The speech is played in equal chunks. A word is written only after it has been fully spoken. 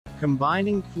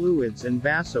Combining fluids and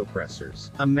vasopressors,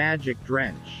 a magic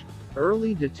drench.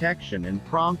 Early detection and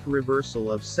prompt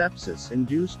reversal of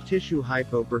sepsis-induced tissue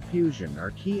hypoperfusion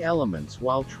are key elements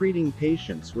while treating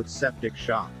patients with septic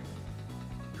shock.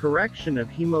 Correction of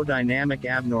hemodynamic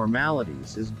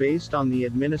abnormalities is based on the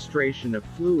administration of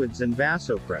fluids and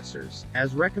vasopressors,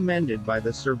 as recommended by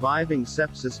the Surviving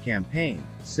Sepsis Campaign,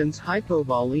 since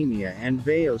hypovolemia and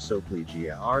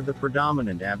vasoplegia are the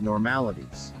predominant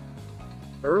abnormalities.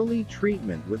 Early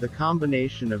treatment with a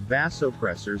combination of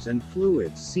vasopressors and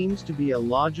fluids seems to be a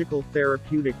logical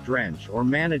therapeutic drench or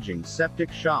managing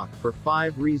septic shock for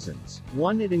 5 reasons.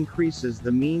 1. It increases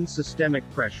the mean systemic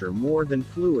pressure more than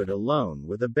fluid alone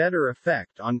with a better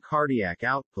effect on cardiac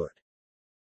output.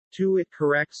 2. It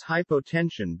corrects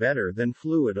hypotension better than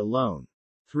fluid alone.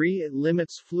 3. It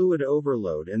limits fluid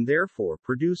overload and therefore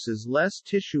produces less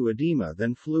tissue edema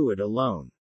than fluid alone.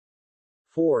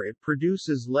 4. It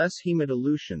produces less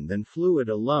hemodilution than fluid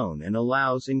alone and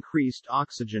allows increased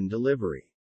oxygen delivery.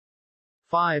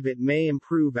 5. It may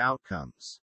improve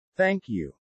outcomes. Thank you.